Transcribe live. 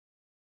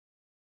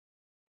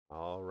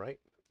All right,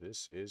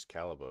 this is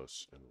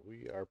Calabos, and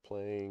we are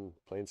playing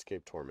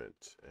Planescape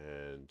Torment,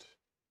 and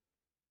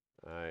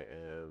I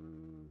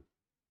am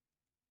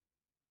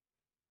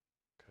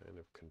kind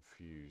of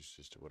confused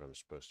as to what I'm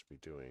supposed to be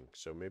doing.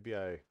 So maybe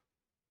I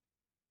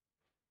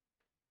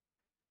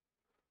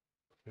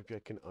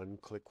can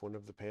unclick one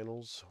of the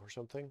panels or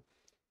something.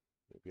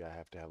 Maybe I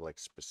have to have like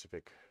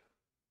specific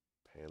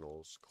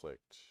panels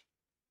clicked.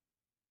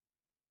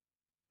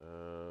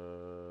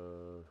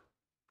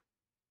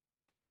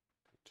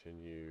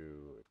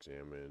 Continue,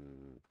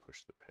 examine,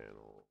 push the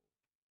panel.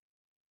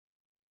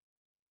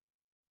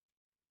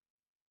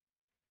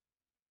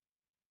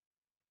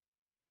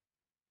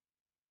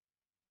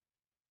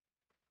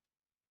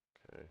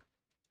 Okay.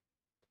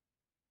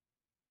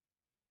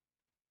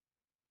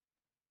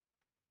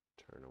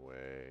 Turn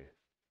away.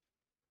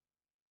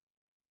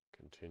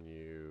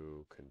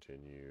 Continue,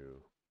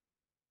 continue.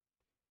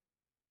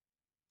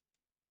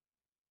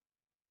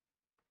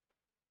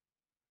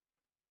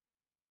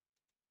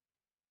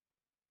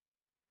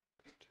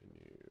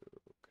 Continue,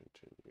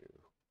 continue.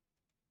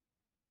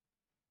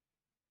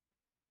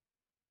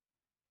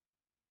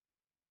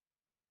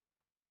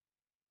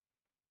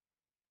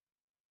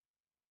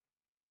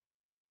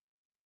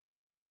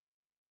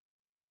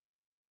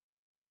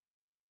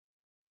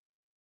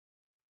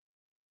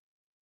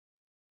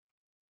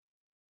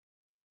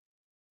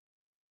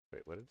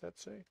 Wait, what did that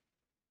say?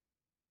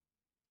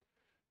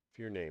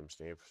 Few names.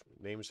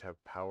 Names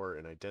have power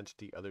and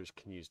identity. Others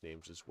can use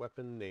names as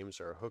weapon. Names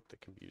are a hook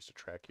that can be used to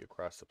track you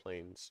across the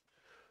plains.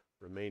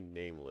 Remain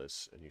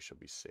nameless, and you shall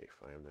be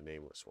safe. I am the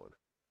nameless one.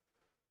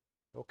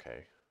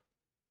 Okay.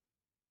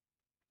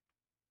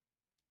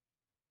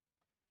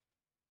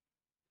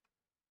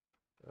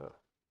 Oh,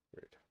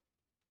 weird.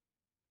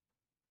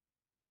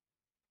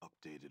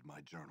 Updated my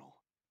journal.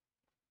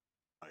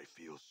 I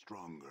feel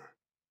stronger.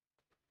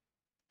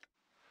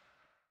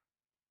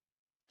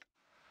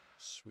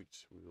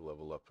 Sweet. We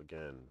level up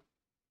again.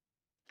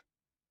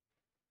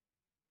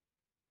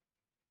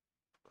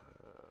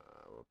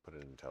 We'll put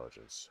in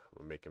intelligence.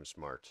 We'll make him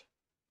smart.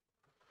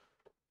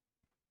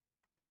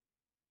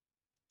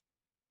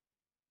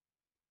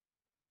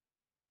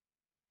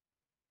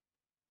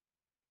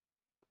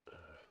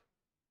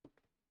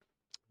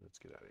 Let's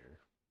get out of here.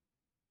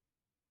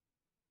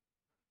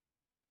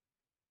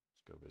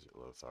 Let's go visit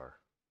Lothar.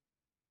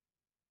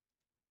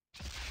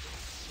 Don't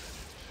let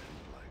it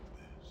end like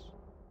this.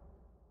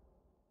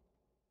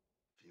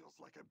 Feels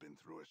like I've been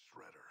through a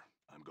shredder.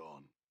 I'm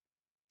gone.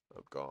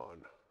 I'm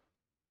gone.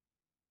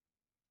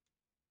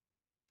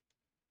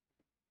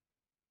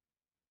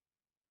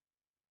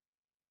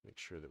 Make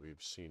sure that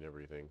we've seen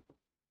everything.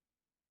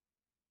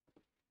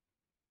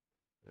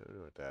 I don't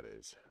know what that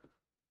is.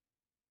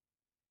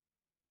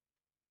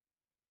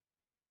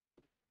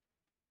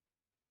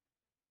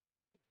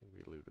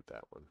 We looted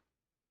that one.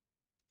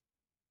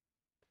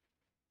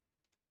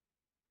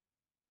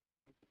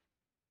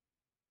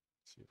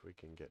 See if we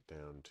can get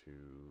down to...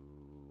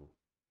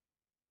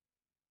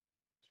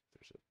 See if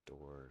there's a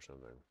door or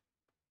something.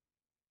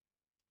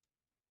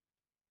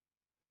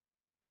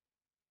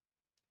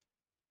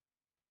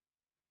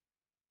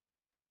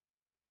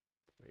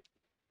 Wait.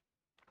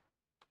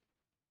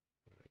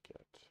 What did I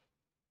get?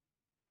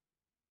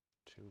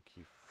 Tomb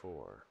key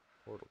 4.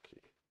 Portal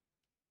key.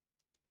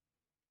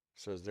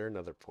 So is there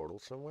another portal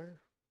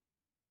somewhere?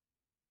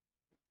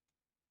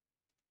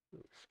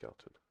 Ooh,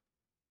 skeleton.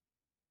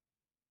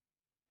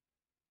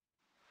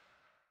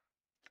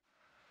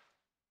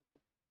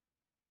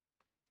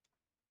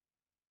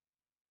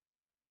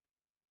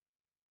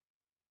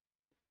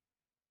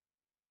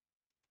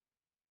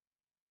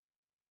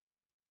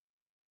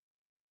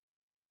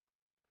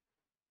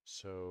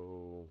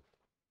 So...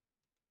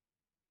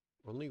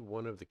 Only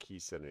one of the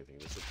keys said anything.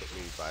 This will put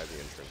me by the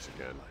entrance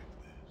again. Like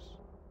this.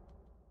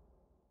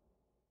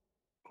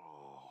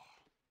 Oh,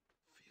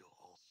 feel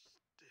all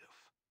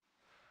stiff.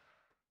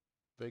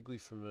 Vaguely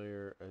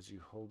familiar. As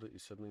you hold it, you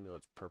suddenly know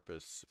its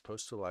purpose. It's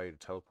supposed to allow you to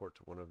teleport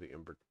to one of the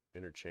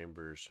inner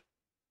chambers,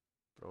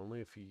 but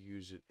only if you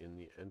use it in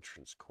the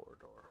entrance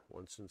corridor.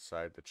 Once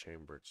inside the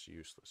chamber, it's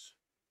useless.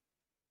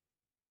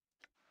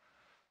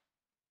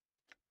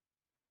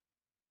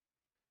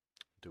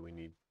 Do we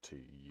need to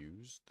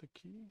use the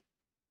key?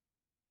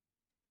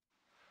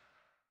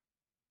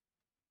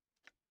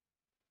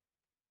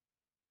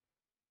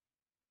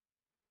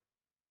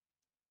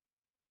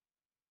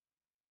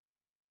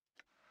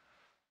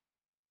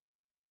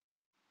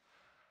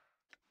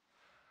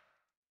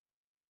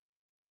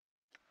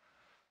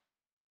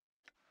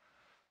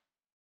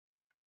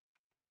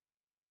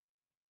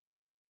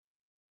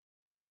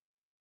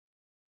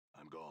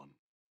 I'm gone.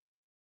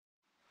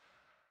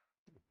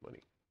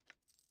 Money.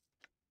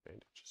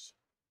 Bandages.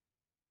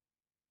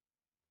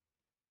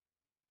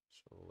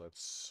 So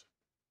let's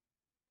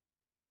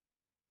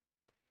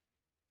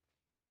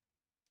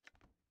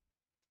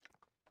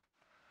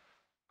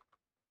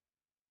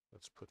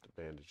put the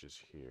bandages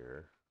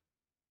here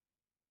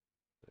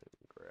and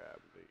grab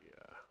the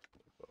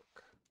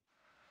book.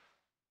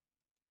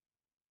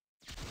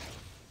 I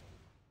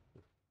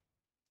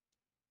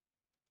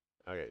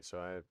Okay, so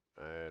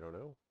I don't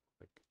know.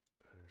 Like,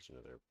 there's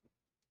another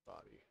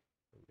body.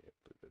 Let me have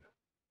looted.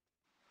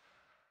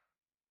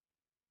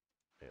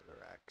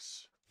 Antler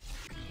axe.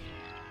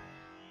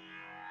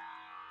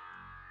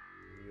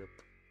 Yep.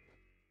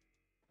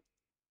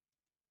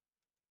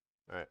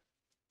 All right.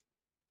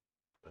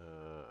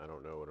 I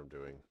don't know what I'm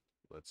doing.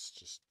 Let's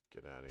just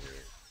get out of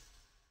here.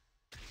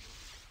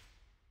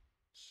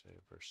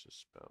 Save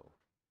versus spell.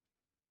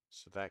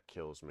 So that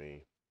kills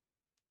me.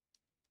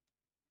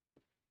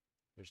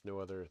 There's no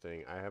other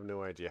thing. I have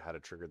no idea how to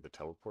trigger the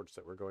teleports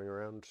that were going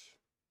around.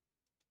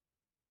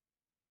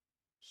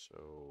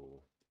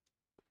 So...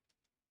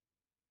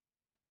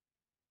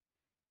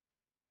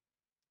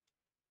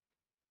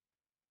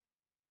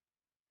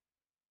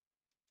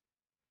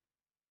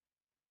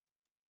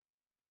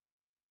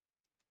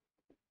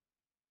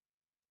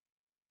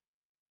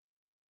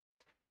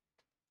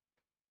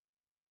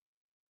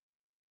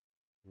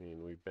 I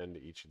mean, we've been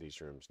to each of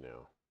these rooms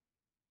now.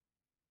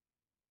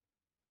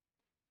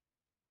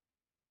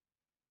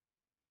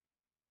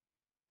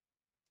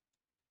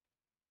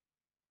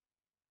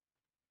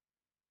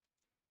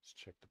 Let's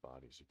check the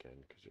bodies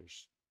again, because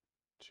there's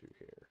two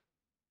here.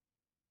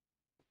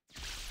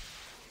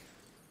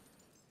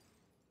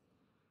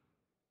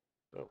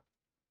 Oh.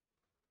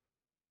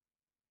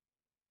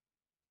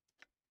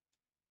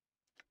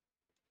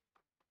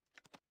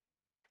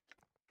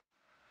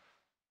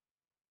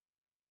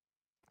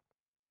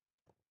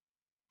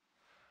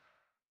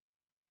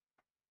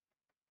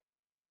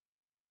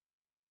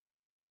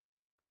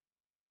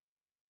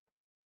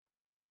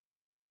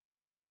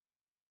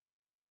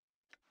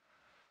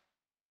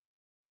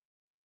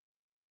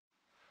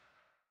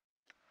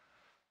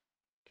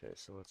 Okay,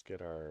 so let's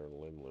get our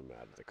limb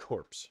out of the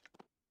corpse.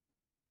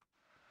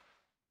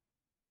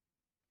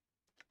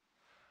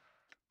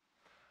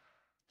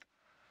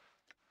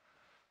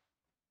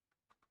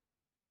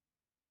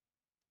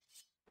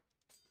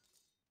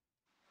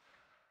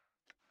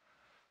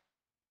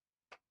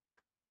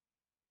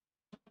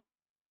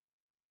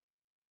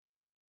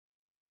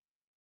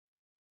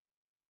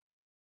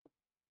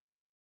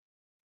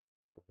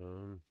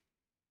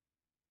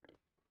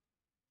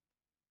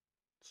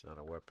 It's not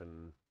a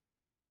weapon.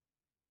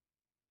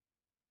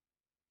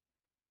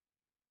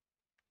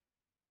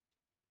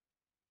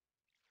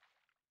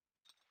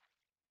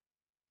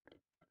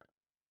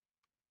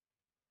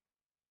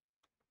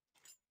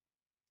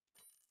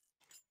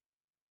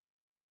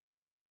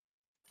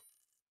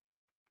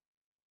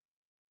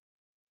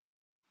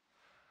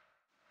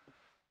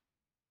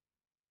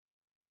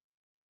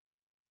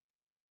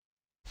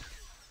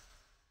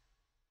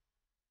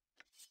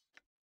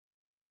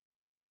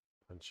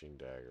 Punching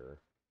dagger.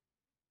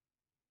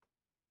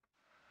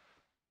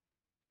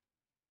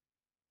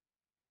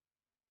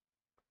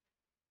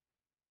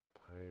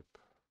 Pipe.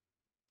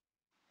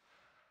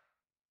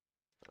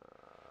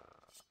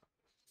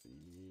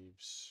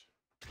 Thieves.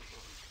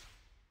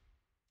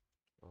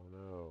 Oh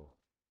no.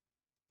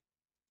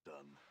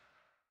 Done.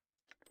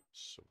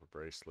 Silver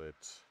bracelet.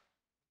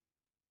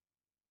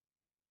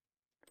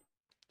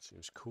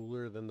 Seems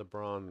cooler than the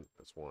bronze.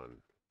 That's one.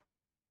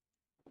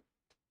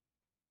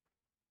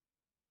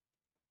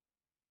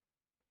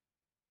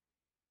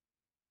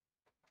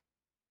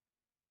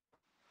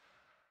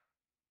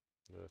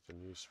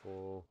 Nothing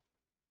useful.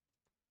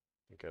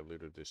 I think I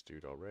looted this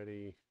dude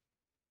already.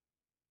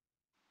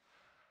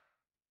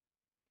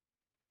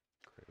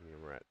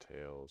 Cranium rat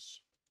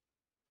tails.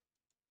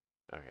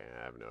 Okay,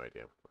 I have no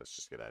idea. Let's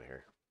just get out of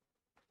here.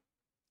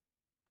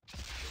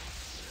 End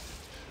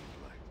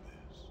like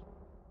this.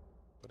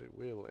 But it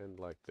will end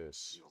like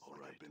this. Feels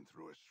like I've been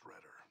through a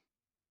shredder.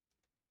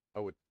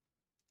 Oh,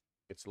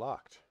 it's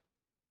locked.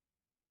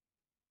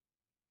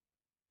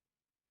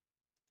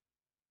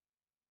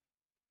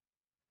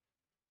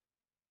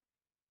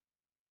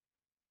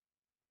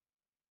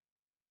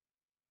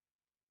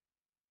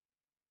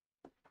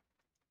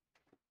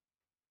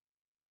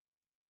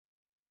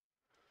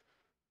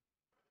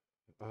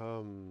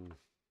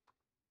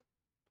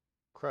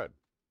 Crud.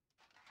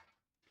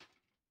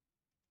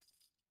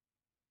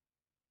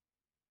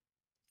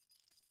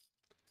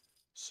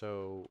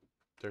 So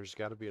there's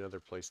got to be another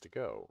place to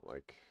go.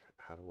 Like,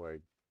 how do I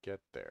get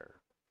there?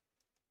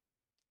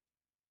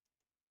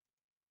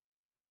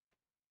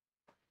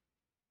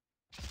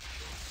 End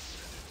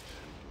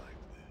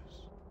like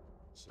this.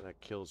 So that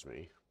kills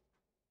me.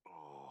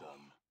 Oh.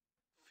 Done.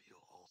 Feel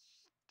all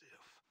stiff.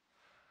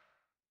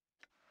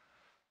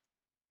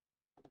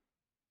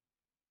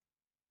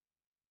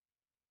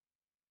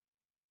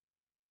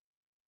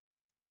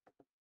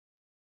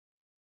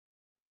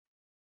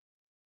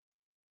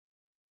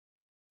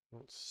 I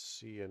don't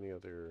see any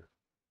other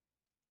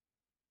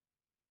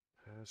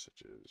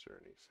passages or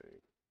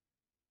anything.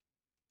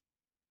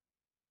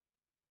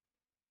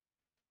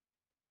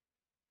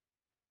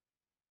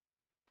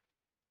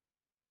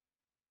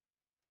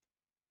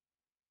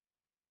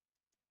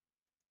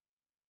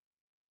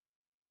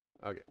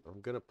 Okay, I'm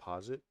gonna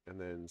pause it and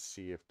then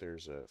see if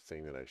there's a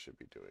thing that I should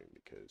be doing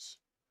because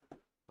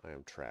I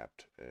am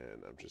trapped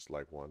and I'm just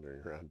like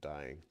wandering around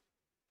dying.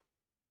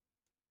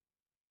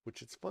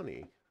 Which it's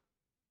funny.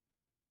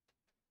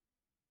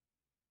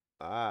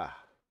 Ah.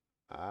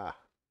 Ah.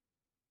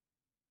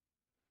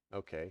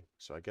 Okay,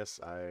 so I guess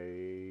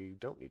I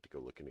don't need to go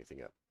look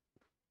anything up.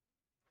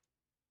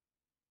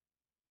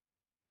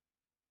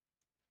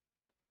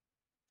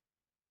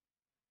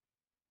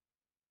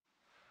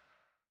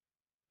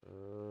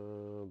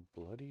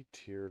 Bloody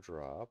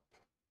Teardrop.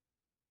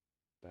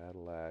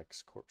 Battle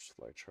Axe, Corpse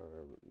Fly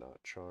Charm,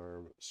 Not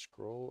Charm,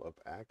 Scroll of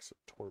Axe of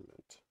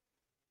Torment.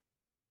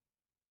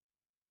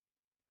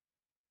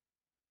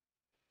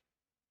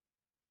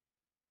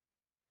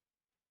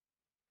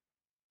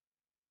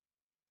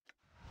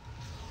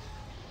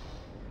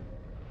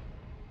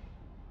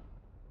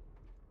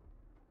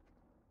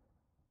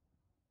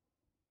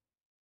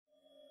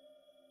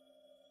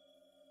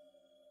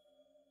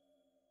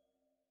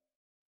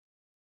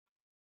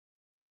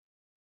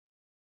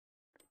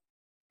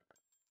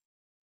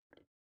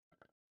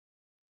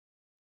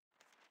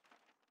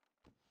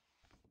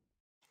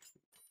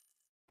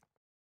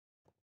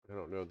 I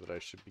don't know that I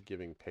should be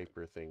giving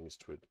paper things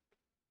to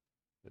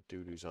a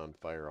dude who's on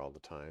fire all the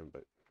time,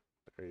 but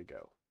there you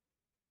go.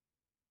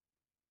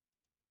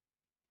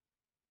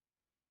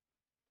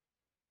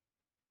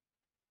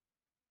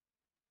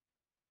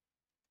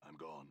 I'm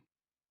gone.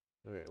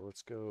 Okay,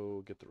 let's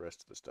go get the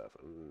rest of the stuff.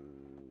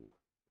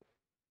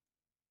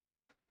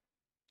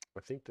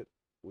 I think that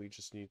we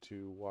just need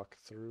to walk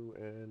through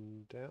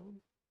and down.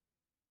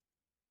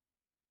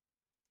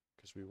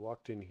 Because we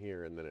walked in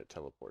here and then it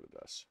teleported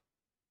us.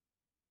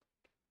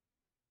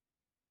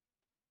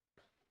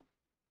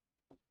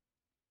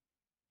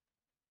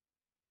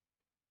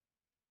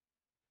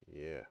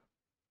 Yeah.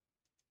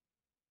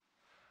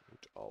 And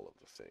all of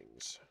the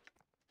things.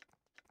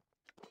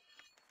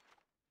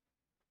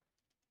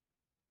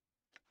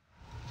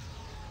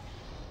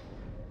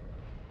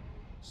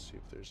 See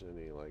if there's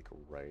any, like,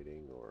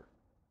 writing or...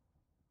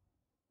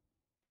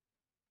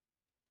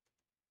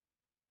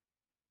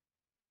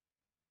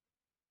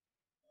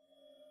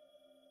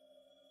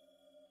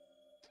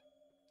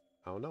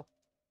 I don't know.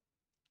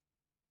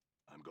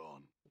 I'm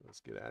gone. Let's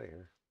get out of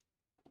here.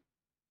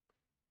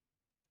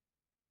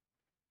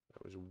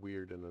 That was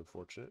weird and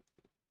unfortunate.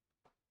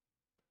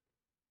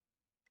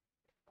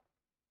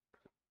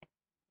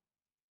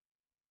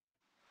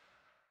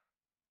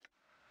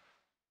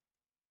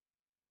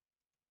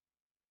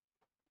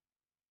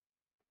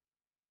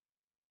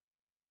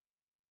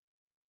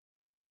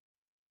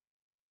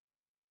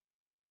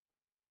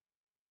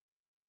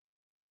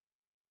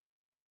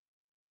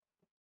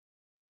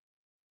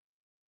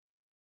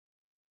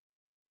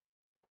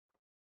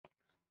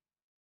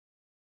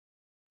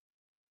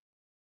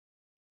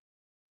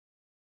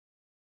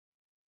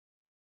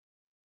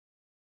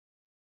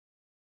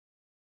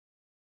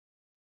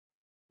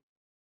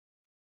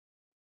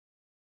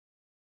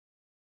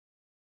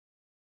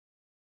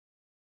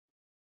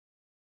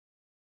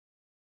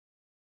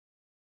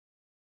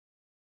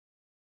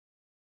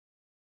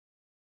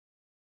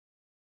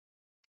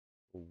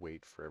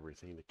 Wait for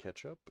everything to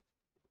catch up.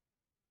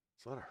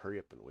 There's a lot of hurry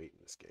up and wait in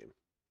this game.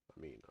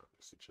 I mean,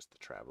 obviously, just the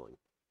traveling.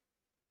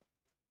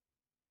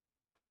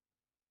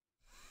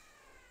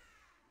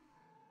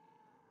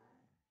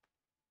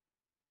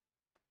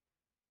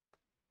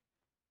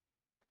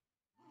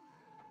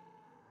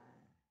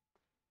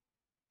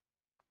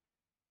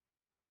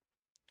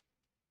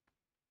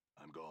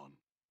 I'm gone.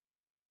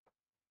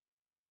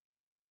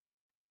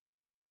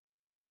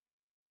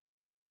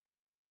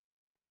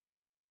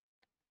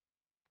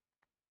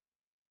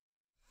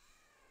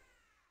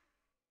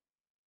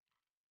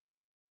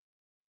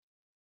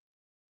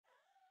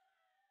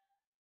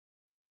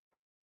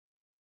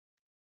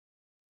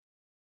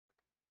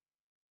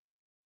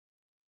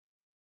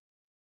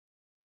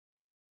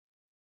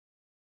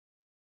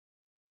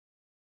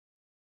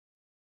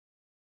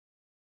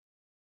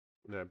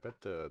 And I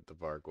bet the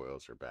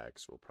Vargoyles are back,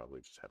 so we'll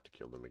probably just have to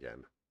kill them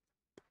again.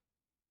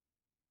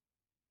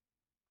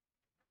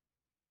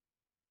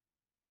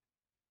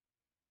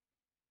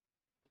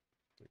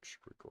 Make sure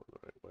we're going the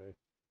right way.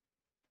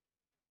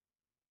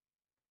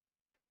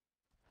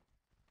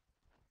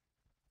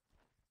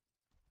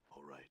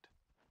 All right.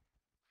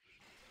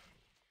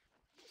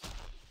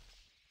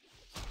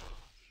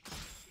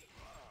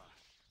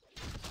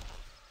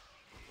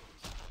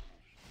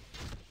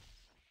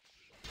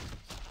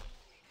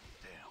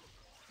 Damn.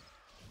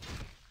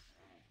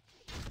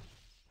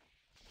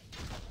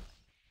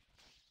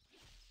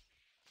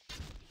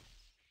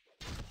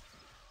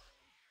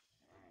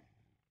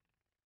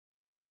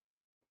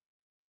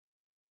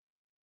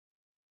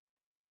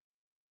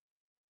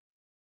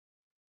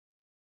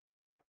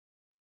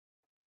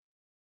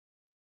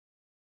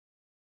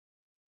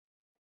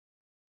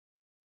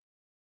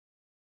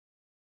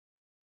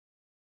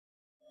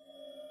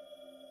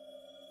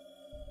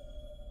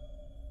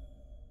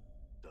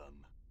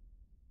 Done.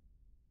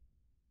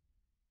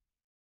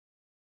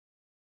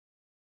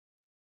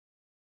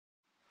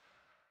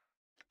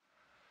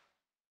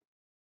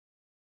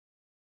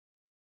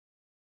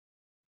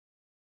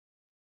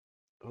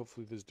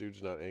 Hopefully this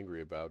dude's not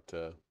angry about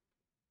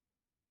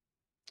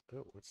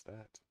Oh, what's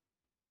that?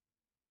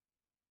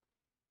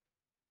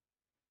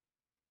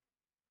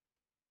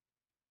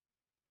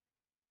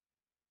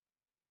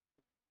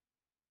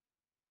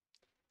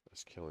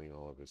 That's killing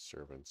all of his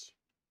servants.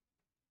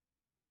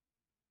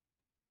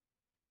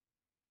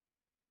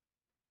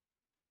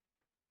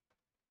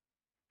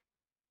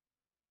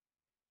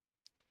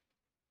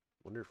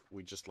 Wonder if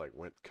we just like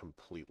went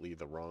completely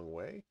the wrong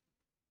way?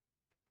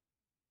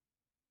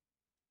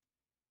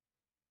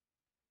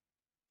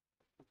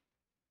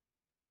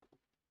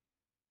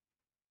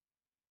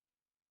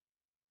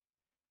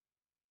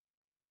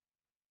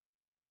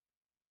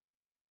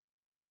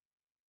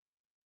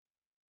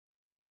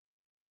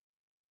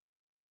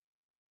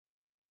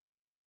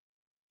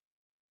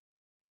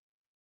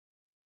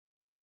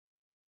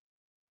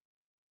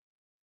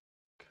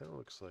 Kind of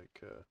looks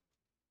like there's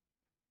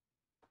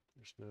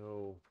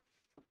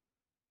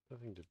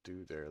nothing to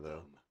do there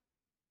though.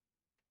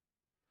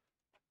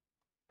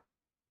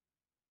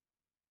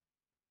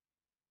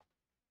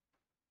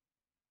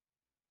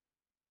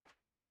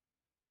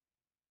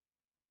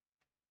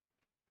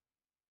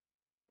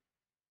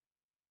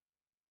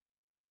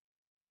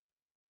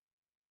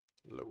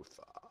 Done.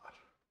 Lothar.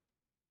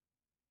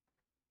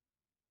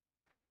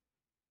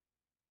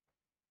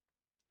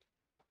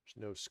 There's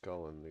no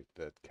skull in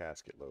that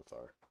casket,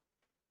 Lothar.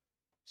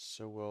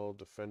 So well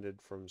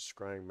defended from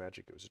scrying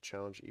magic, it was a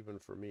challenge even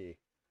for me.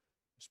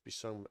 Must be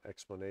some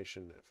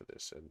explanation for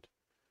this, and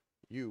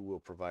you will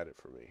provide it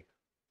for me.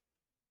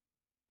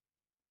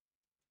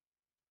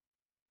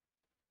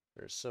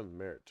 There is some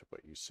merit to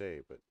what you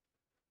say, but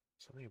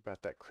something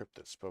about that crypt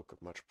that spoke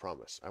of much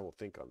promise. I will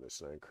think on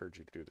this, and I encourage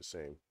you to do the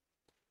same.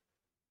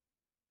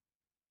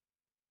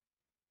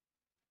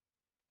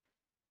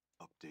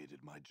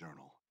 Updated my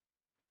journal.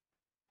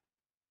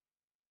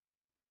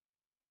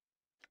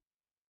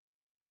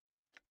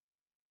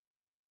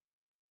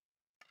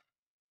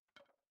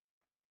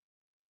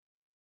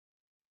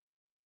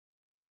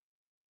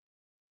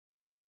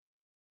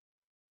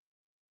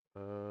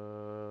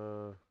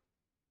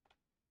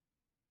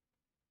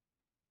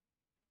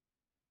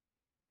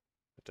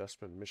 A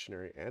dustman,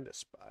 missionary, and a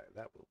spy.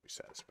 That will be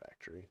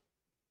satisfactory.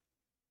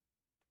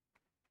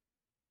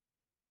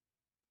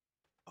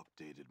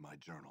 Updated my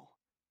journal.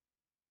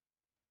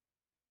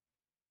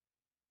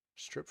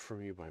 Stripped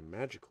from you by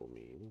magical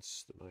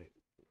means, the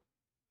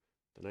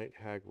night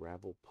hag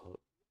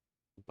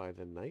by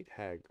the night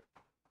hag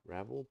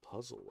Ravel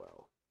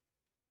Puzzlewell.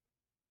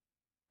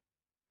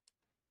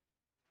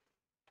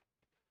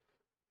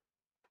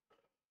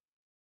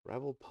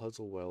 Ravel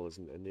Puzzlewell is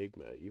an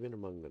enigma, even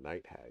among the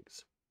night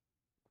hags.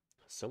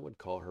 Some would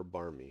call her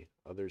barmy,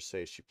 others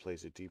say she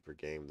plays a deeper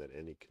game than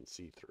any can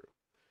see through.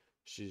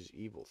 She's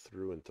evil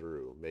through and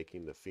through,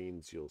 making the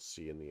fiends you'll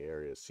see in the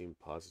area seem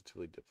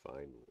positively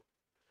divine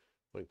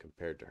when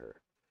compared to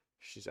her.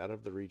 She's out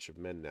of the reach of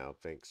men now,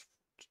 thanks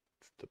to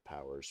the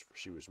powers, for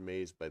she was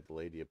mazed by the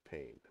Lady of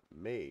Pain.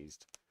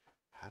 Mazed?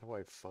 How do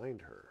I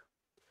find her?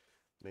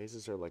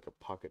 Mazes are like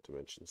a pocket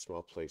dimension,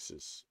 small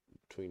places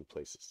between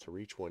places. To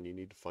reach one, you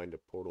need to find a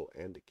portal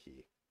and a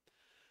key.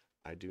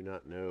 I do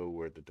not know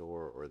where the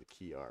door or the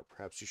key are.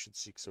 Perhaps you should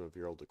seek some of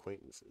your old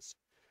acquaintances.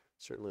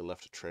 Certainly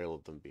left a trail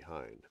of them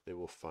behind. They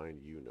will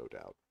find you, no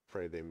doubt.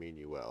 Pray they mean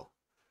you well.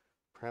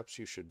 Perhaps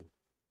you should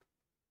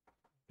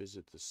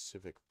visit the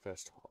Civic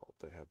Fest Hall.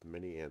 They have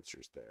many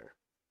answers there.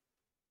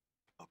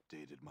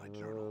 Updated my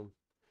journal.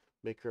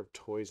 Maker of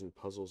toys and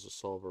puzzles to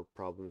solve her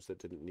problems that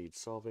didn't need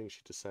solving,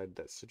 she decided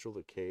that Sigil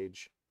the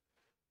Cage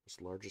was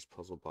the largest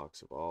puzzle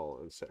box of all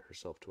and set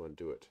herself to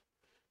undo it.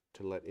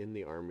 To let in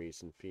the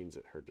armies and fiends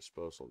at her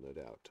disposal, no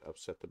doubt, to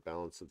upset the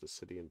balance of the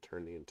city and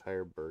turn the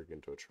entire burg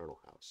into a charnel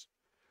house.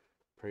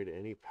 Pray to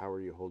any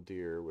power you hold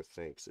dear with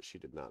thanks that she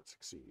did not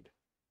succeed.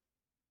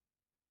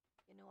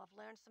 You know, I've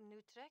learned some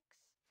new tricks.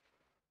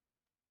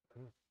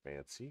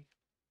 Fancy.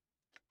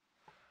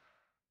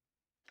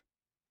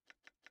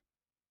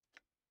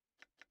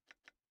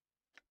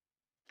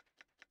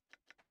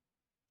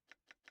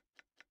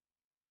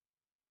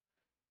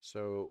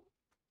 So,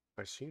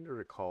 I seem to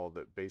recall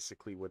that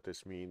basically what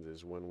this means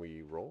is when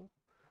we roll,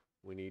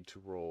 we need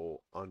to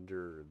roll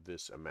under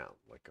this amount,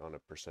 like on a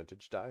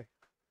percentage die,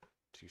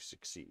 to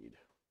succeed.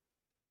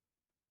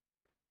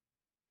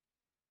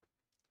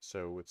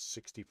 So with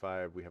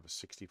 65, we have a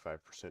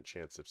 65%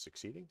 chance of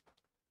succeeding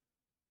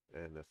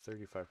and a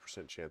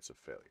 35% chance of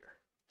failure.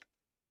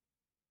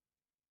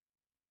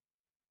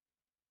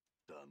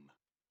 Done.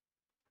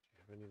 Do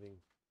you have anything?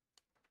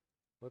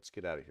 Let's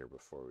get out of here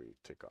before we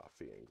tick off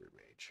the angry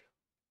mage.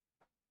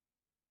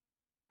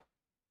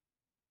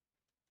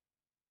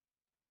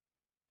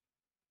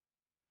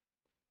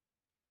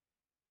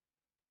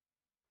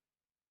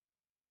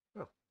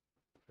 Oh,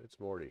 it's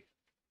Morty.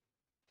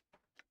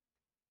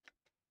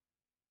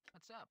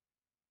 What's up?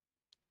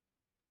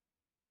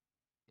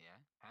 Yeah?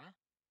 Huh?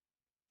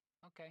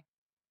 Okay.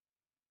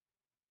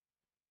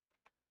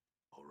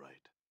 All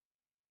right.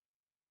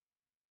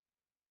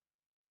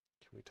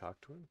 Can we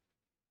talk to him?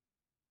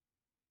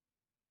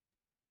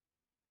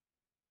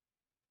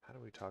 How do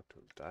we talk to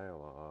him?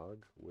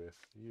 Dialogue with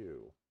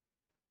you.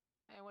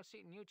 Hey, what's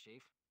eating you,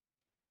 Chief?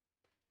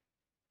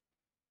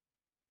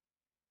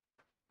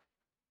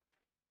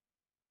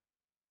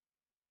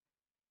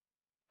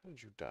 How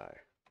did you die?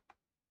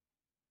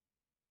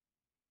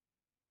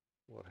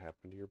 What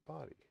happened to your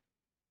body?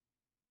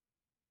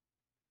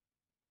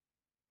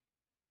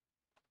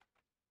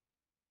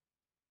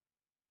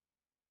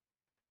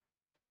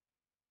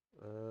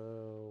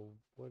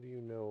 What do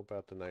you know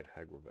about the Night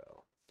Hag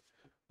Revel?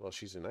 Well,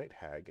 she's a night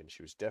hag, and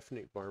she was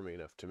definitely barmy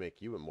enough to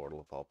make you immortal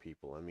of all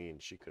people. I mean,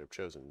 she could have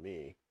chosen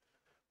me.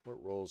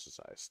 What rolls his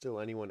eyes? Still,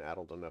 anyone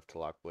addled enough to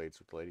lock blades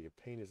with the Lady of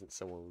Pain isn't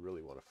someone we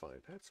really want to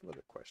find. I had some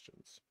other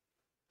questions.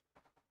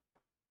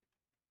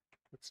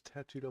 What's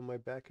tattooed on my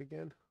back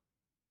again?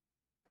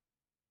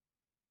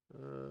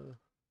 I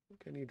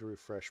think I need to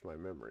refresh my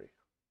memory.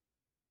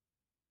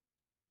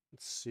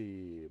 Let's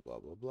see, blah,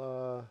 blah,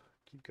 blah.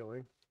 Keep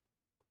going.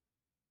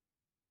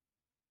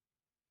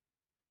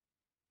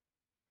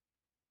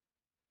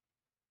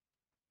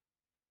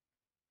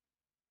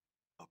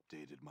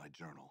 Updated my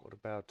journal. What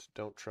about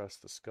don't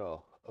trust the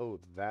skull? Oh,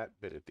 that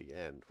bit at the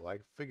end. Well, I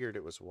figured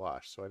it was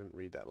washed, so I didn't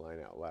read that line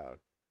out loud.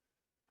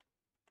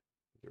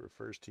 It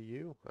refers to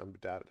you? I'm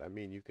doubted. I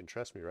mean, you can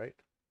trust me, right?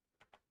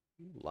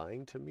 You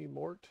lying to me,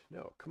 Mort?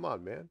 No, come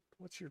on, man.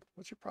 What's your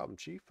problem,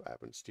 Chief? I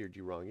haven't steered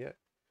you wrong yet.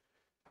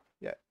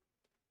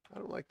 I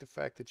don't like the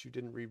fact that you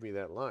didn't read me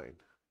that line.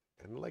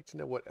 And I'd like to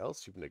know what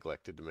else you've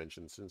neglected to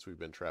mention since we've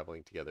been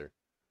traveling together.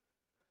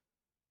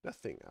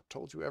 Nothing. I've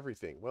told you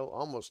everything. Well,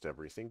 almost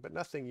everything, but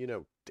nothing,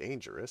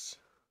 dangerous.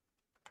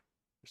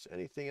 If there's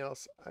anything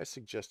else, I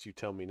suggest you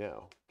tell me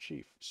now.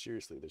 Chief,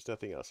 seriously, there's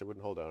nothing else. I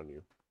wouldn't hold out on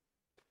you.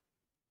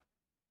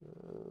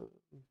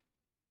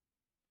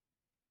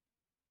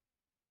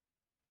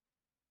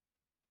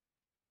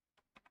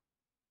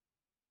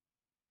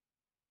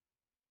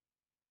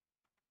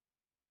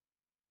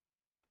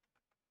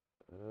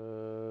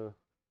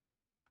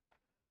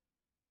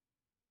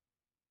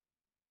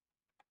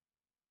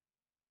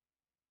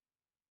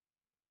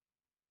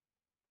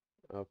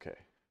 Okay.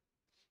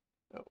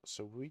 Oh,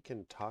 so we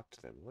can talk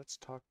to them. Let's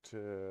talk to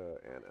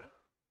Anna.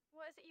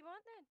 What is it you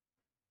want then?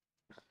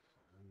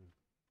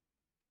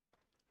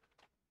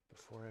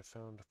 Before I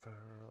found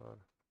Farad.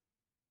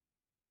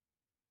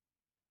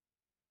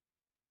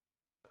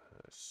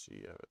 Let's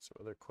see, I've got some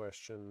other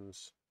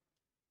questions.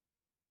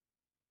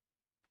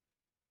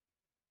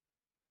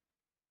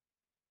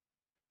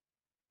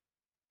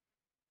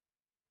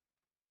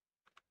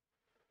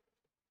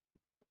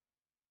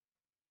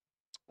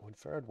 When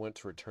Farad went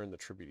to return the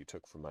tribute he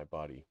took from my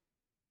body,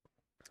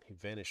 he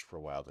vanished for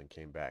a while, then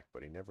came back,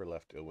 but he never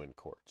left Ilwyn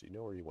Court. Do you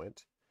know where he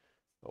went?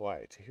 Oh,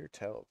 why, to hear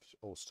tell of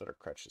old Stutter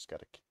Crutch has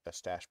got a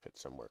stash pit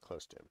somewhere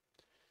close to him.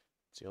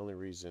 It's the only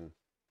reason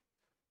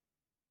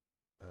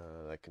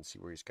I can see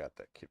where he's got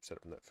that kip set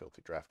up in that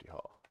filthy drafty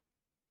hall.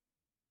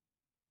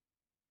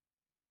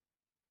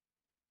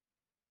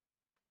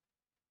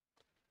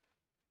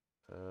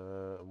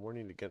 I'm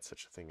warning against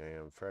such a thing. I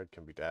am. Farad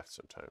can be daft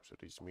sometimes, but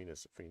he's mean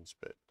as a fiend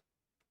spit.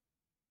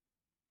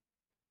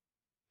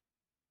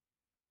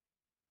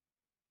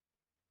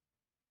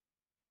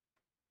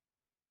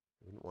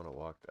 I wouldn't want to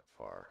walk that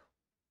far.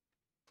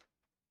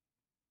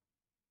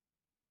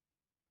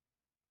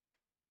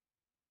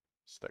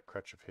 So that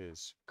crutch of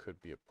his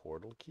could be a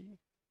portal key?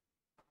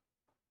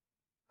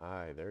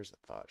 Aye, there's a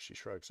thought. She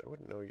shrugs. I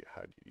wouldn't know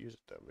how to use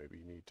it, though. Maybe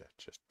you need to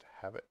just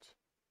have it.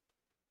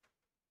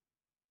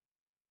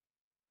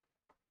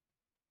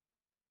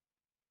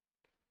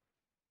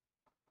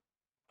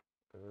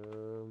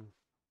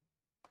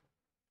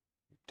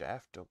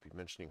 Daft, don't be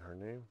mentioning her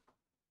name.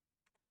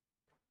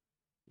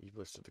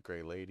 Evilest of the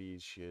Grey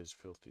Ladies, she is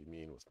filthy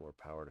mean with more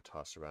power to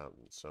toss around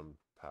than some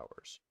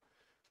powers.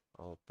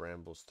 All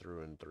brambles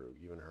through and through,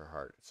 even her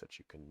heart. It's that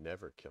you can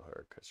never kill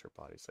her because her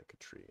body's like a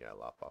tree. I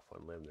lop off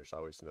one limb, there's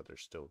always another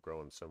still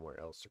growing somewhere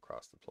else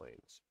across the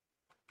plains.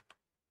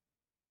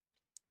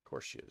 Of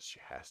course she is. She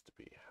has to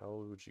be.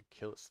 How would you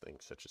kill this thing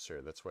such as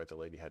her? That's why the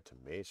lady had to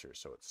maze her,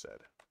 so it's said.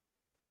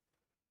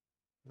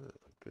 Oh,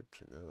 good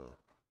to know.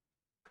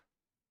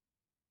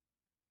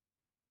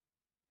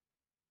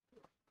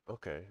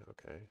 Okay.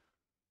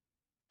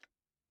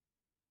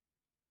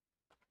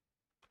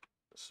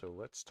 So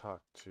let's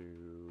talk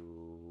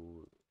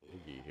to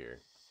Iggy here.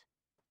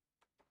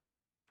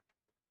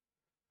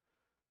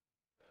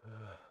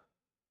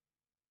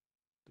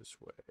 This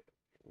way.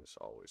 This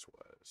always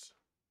was.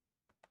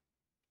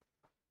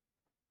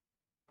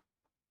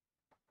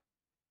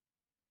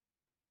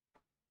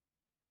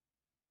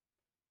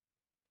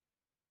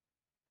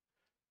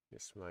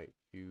 This might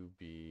you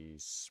be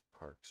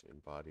sparks in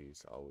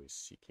bodies always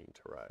seeking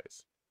to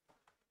rise.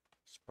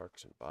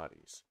 Sparks and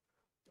bodies.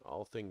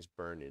 All things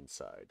burn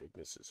inside.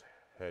 Ignis's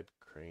head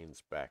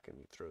cranes back and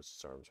he throws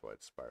his arms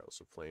wide, spirals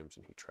of flames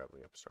and heat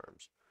traveling up his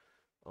arms.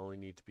 Only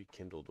need to be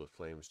kindled with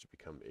flames to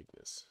become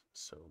Ignis.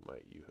 So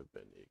might you have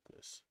been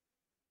Ignis.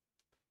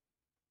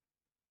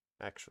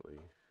 Actually,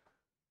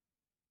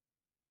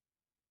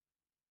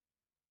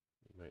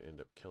 you might end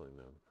up killing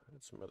them. I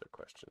had some other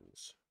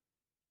questions.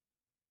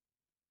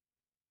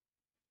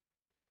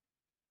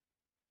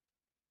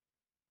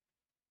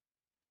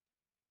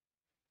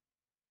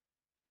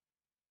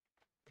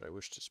 But I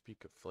wish to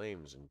speak of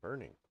flames and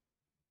burning.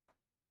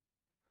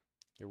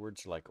 Your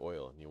words are like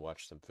oil, and you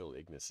watch them fill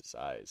Ignis's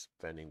eyes,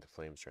 fanning the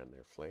flames around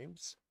their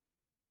flames.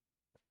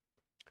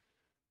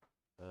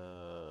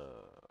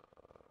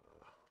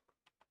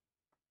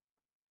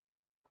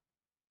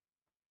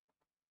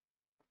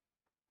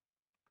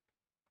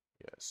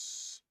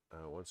 Yes.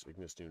 Once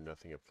Ignis knew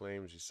nothing of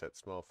flames, he set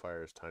small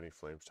fires, tiny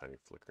flames, tiny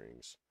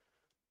flickerings.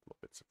 Small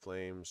bits of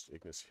flames.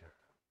 Ignis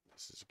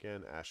hisses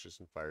again, ashes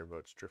and fire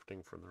motes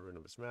drifting from the rim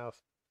of his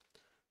mouth.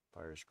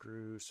 Fires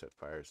grew, set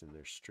fires in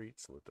their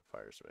streets, and lit the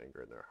fires of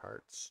anger in their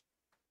hearts.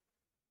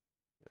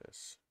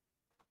 Yes.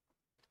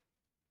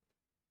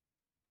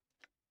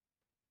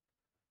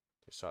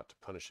 They sought to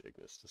punish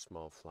Ignis, the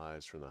small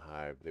flies from the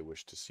hive. They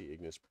wished to see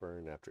Ignis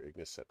burn after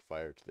Ignis set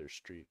fire to their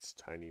streets,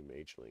 tiny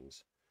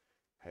magelings.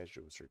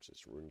 Hydra wizards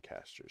as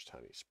runecasters,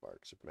 tiny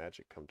sparks of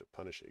magic come to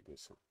punish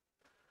Ignis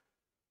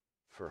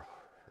for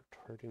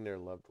hurting their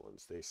loved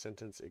ones. They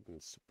sentence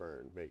Ignis to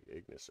burn, make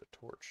Ignis a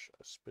torch,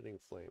 a spitting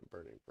flame,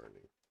 burning,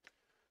 burning.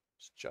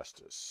 It's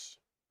justice.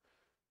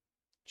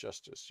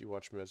 Justice. You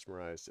watch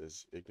mesmerized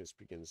as Ignis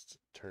begins to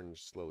turn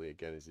slowly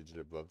again as he did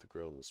above the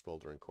grill and the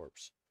smoldering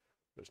corpse.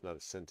 There's not a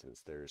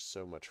sentence. There is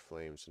so much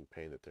flames and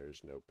pain that there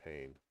is no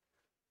pain.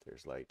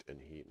 There's light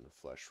and heat, and the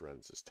flesh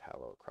runs as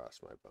tallow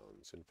across my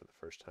bones. And for the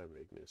first time,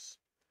 Ignis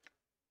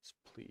is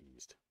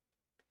pleased.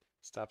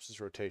 Stops his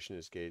rotation,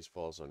 his gaze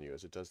falls on you.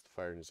 As it does, the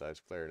fire in his eyes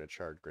flare, and a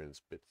charred grin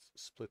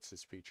splits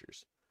his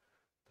features.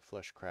 The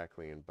flesh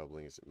crackling and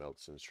bubbling as it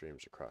melts and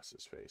streams across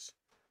his face.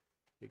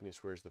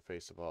 Ignis wears the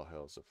face of all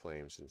hells of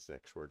flames, and his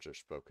next words are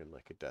spoken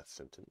like a death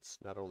sentence,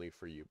 not only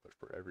for you, but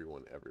for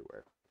everyone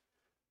everywhere.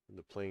 When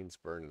the plains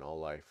burn and all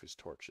life is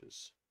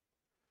torches,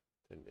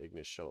 then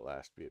Ignis shall at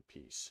last be at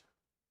peace.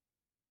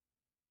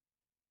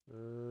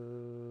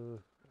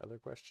 Other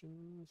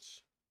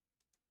questions?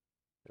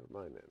 Never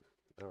mind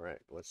then.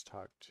 Alright, let's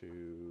talk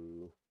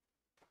to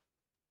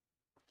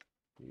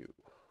you.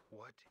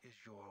 What is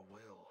your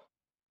will?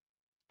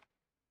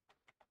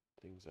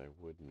 Things I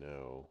would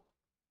know.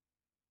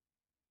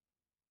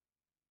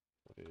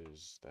 What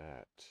is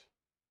that?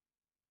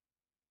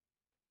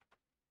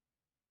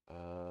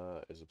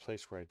 Is a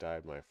place where I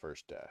died my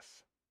first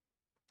death.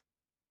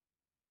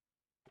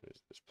 What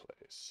is this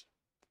place?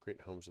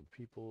 Great homes of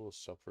people,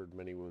 suffered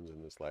many wounds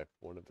in this life.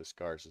 One of the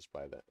scars is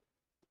by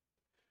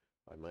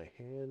my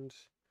hand.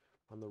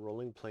 On the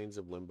rolling plains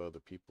of limbo,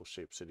 the people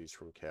shape cities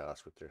from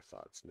chaos with their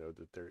thoughts. Know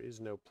that there is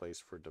no place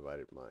for a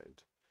divided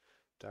mind.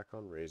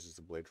 Dakon raises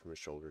the blade from his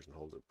shoulders and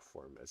holds it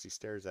before him. As he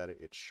stares at it,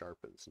 it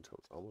sharpens until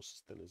it's almost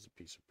as thin as a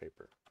piece of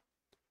paper.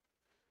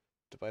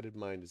 Divided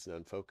mind is an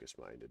unfocused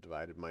mind. A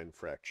divided mind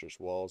fractures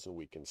walls and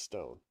weakens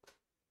stone.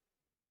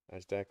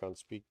 As Dakon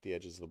speaks, the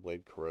edges of the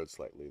blade corrode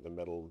slightly, the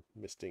metal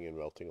misting and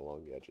melting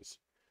along the edges.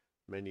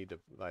 Many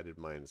divided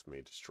minds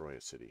may destroy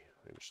a city.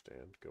 I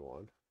understand. Go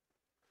on.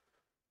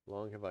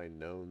 Long have I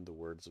known the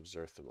words of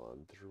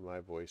Zerthamon. Through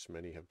my voice,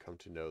 many have come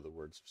to know the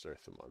words of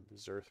Zerthamon.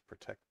 Zerth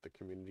protect the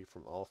community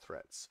from all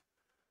threats,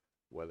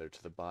 whether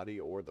to the body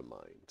or the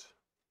mind.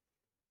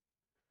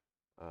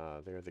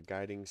 They are the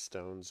guiding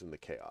stones in the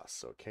chaos.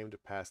 So it came to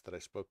pass that I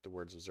spoke the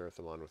words of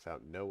Zerthamon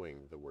without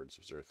knowing the words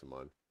of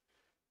Zerthamon.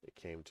 It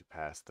came to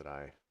pass that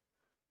I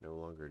no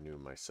longer knew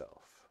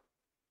myself.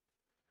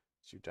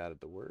 So you doubted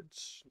the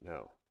words?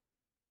 No.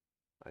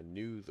 I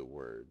knew the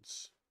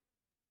words.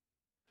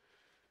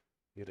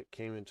 Yet it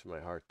came into my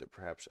heart that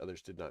perhaps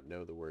others did not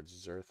know the words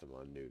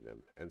Zerthamon knew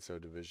them, and so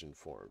division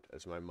formed.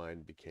 As my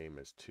mind became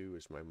as two,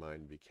 as my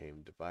mind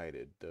became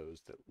divided,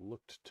 those that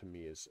looked to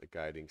me as a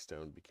guiding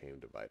stone became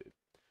divided.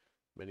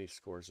 Many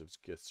scores of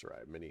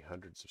Githzerai, many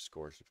hundreds of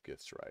scores of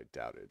Githzerai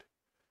doubted.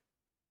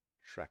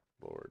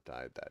 Shraklor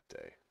died that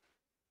day.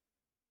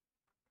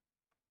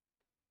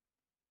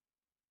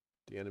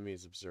 The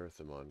enemies of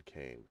Zerthamon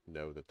came.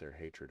 Know that their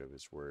hatred of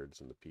his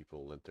words and the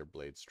people lent their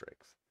blade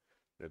strength.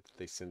 Know that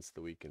they sensed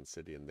the weakened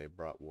city, and they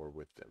brought war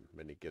with them.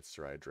 Many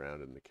Githzerai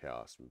drowned in the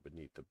chaos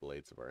beneath the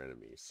blades of our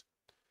enemies.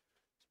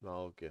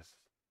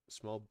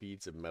 Small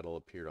beads of metal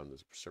appeared on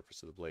the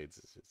surface of the blades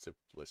as if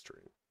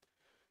blistering.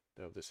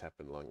 No, this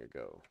happened long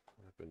ago.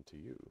 What happened to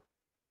you?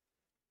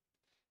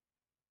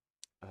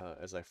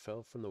 As I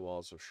fell from the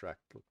walls of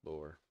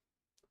Shraklor,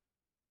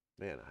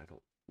 man, I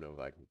don't know if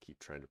I can keep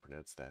trying to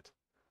pronounce that.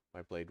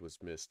 My blade was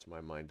missed,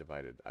 my mind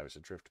divided. I was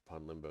adrift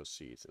upon limbo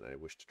seas, and I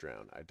wished to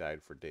drown. I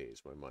died for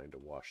days, my mind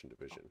awash in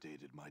division.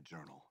 Updated my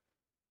journal.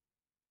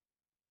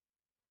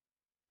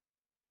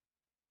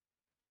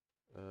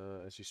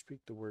 As you speak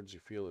the words, you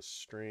feel a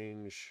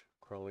strange,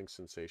 crawling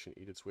sensation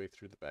eat its way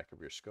through the back of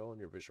your skull, and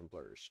your vision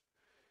blurs.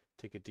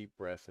 Take a deep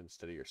breath and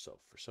steady yourself.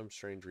 For some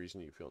strange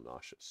reason, you feel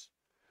nauseous,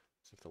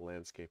 as if the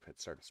landscape had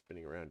started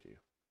spinning around you.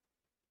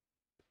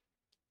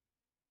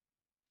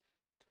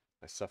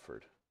 I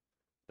suffered.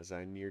 As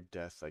I neared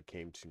death, I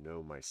came to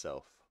know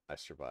myself. I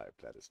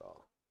survived, that is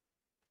all.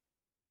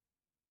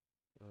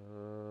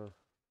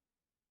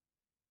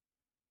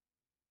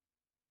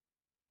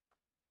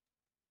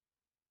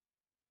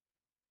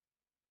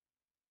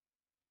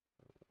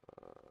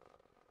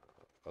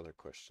 Other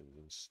questions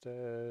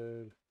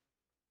instead.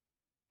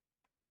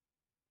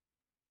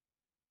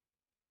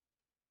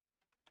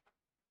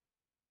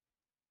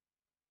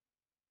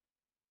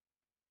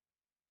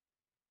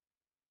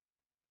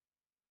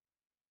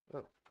 Oh,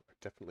 I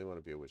definitely want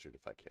to be a wizard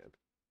if I can.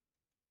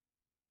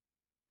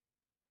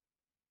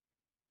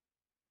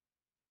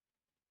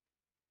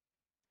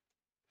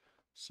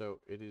 So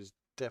it is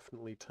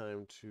definitely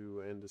time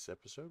to end this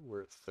episode.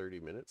 We're at 30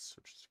 minutes,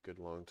 which is a good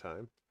long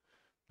time.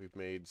 We've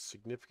made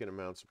significant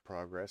amounts of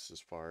progress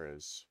as far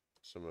as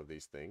some of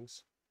these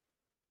things.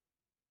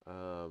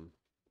 And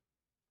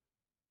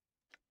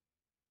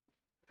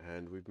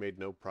we've made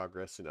no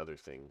progress in other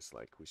things,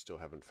 like we still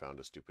haven't found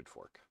a stupid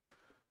fork.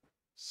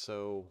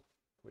 So,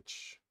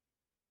 which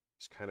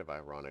is kind of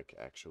ironic,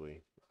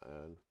 actually.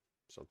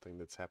 Something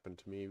that's happened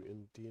to me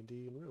in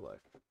D&D in real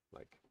life,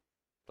 like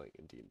playing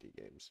in D&D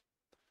games.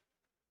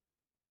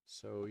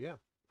 So yeah,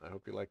 I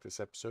hope you liked this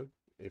episode.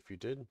 If you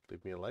did,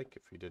 leave me a like.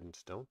 If you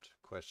didn't, don't.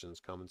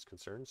 Questions, comments,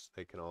 concerns,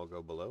 they can all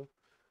go below.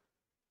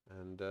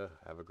 And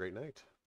have a great night.